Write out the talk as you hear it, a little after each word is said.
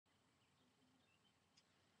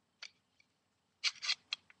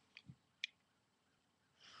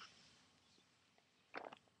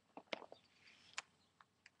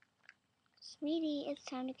Sweetie, it's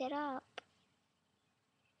time to get up.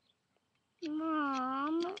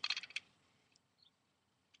 Mom.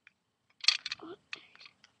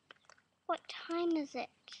 What time is it?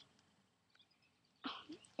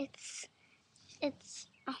 It's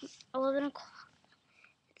 11 o'clock.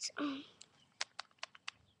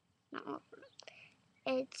 No,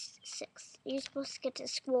 it's 6. You're supposed to get to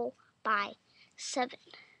school by 7.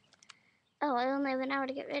 Oh, I only have an hour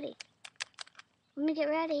to get ready. Let me get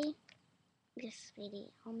ready. Yes,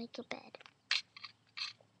 sweetie, I'll make your bed.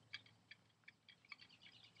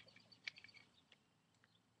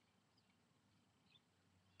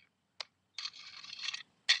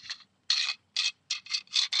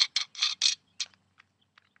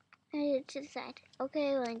 To the side.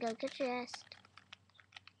 Okay, well, go get dressed.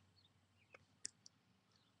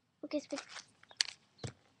 Okay, sweetie.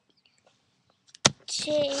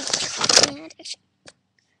 Shake and action.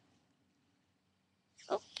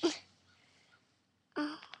 Oh.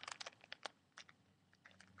 Oh.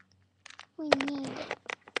 We need it.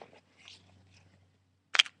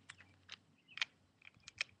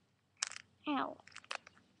 Ow.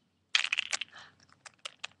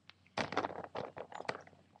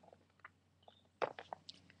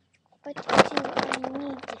 What do I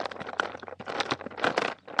need?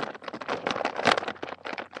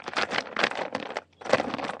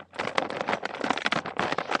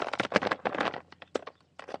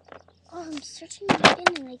 Oh, I'm searching again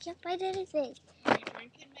and I can't find anything. Are you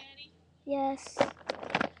drinking, Maddie? Yes.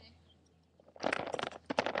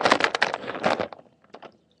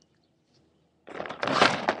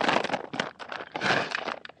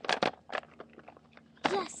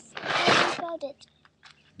 Yes, I found it.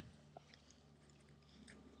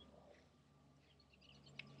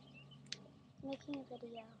 Making a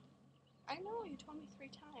video. I know, you told me 3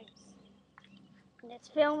 times. And it's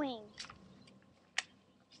filming.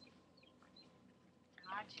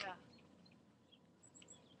 Gotcha.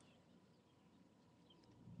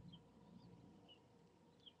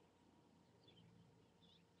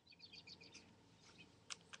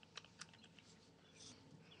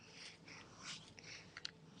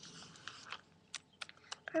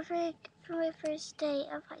 Perfect for my first day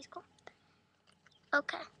of high school.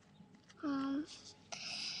 Okay.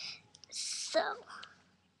 So.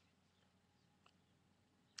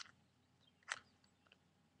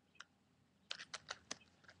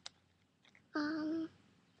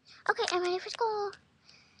 Okay, I'm ready for school.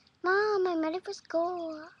 Mom, I'm ready for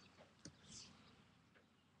school.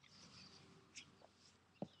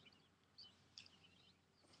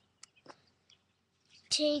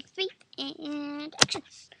 Take 3 and action.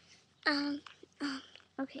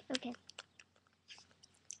 Okay.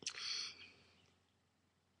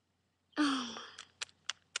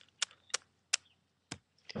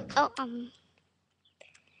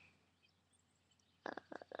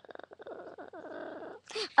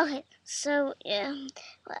 Okay, so,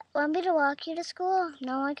 want me to walk you to school?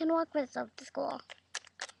 No, I can walk myself to school.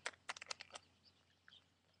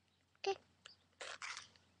 Okay.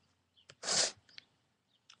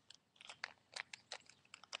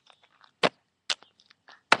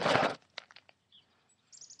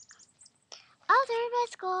 Oh, there's my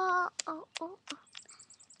school. Oh.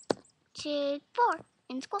 Take 4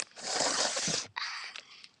 in school.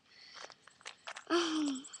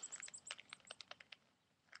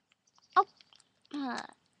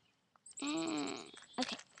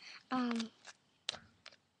 Okay.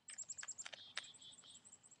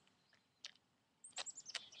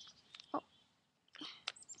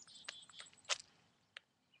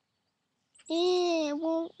 It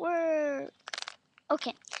won't work.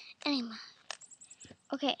 Okay. Anyway.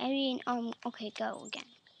 Okay, okay, go again.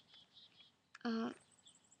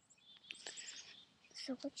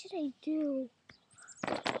 So what should I do?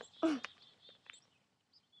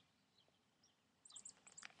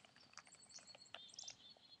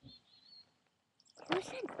 Who's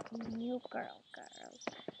that new girl?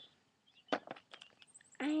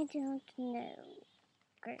 I don't know.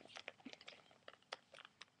 Girl.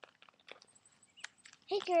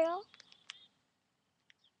 Hey, girl.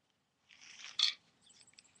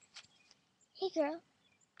 Hey, girl.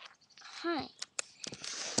 Hi.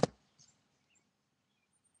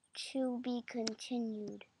 To be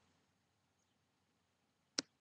continued.